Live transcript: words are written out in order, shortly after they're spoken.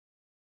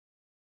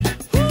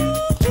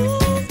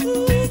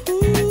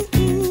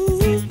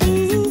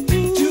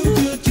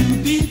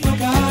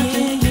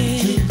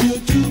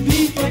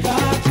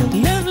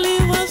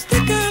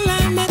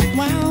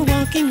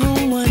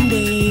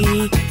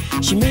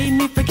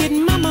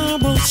getting my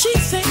marbles. She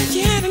said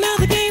she had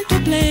another game to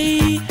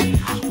play.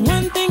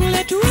 One thing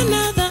led to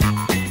another.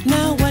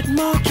 Now what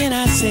more can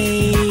I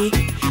say?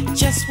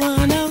 Just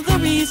one of the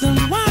reasons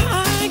why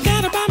I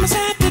got her by my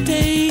side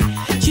today.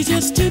 She's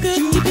just too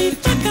good to be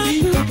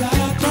forgotten.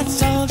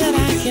 That's all that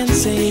I can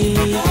say.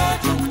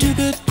 Too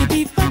good to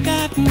be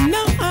forgotten.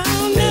 No,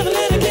 I'll never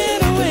let her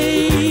get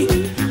away.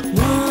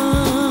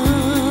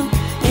 One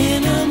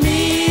in a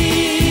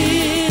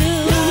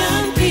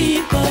million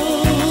people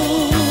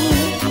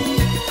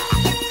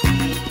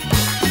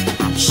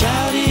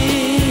shout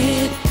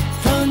it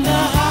from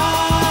the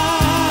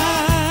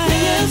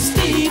highest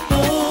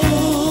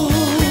steeple.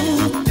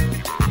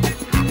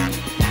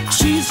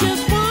 She's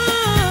just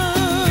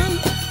one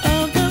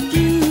of the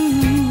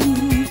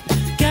few.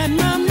 Got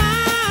my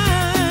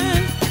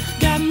mind,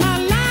 got my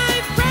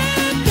life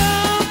wrapped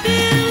up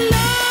in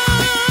love.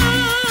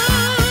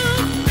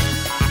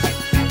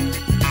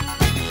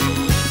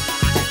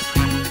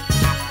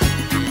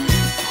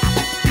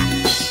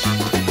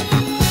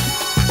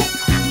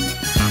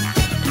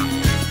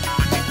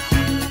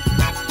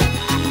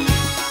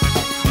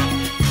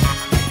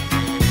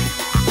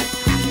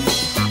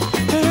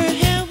 Her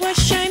hair was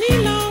shiny,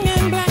 long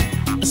and black,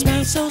 a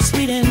smile so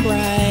sweet and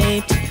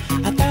bright.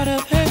 I thought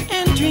of her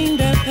and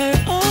dreamed of her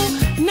all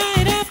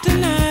night after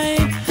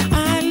night.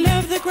 I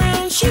love the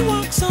ground she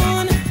walks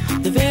on,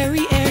 the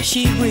very air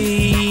she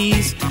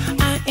breathes.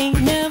 I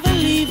ain't never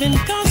leaving,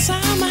 'cause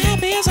I'm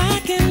happy as I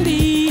can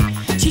be.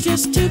 She's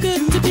just too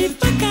good to be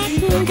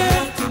forgotten,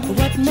 girl.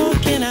 What more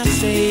can I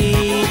say?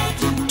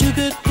 Too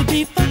good to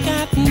be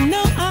forgotten.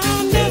 No,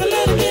 I'll never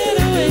let her get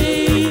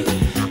away.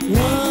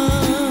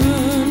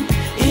 One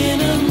in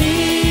a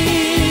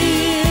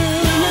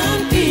million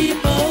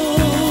people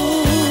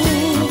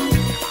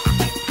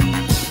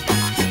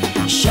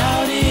shout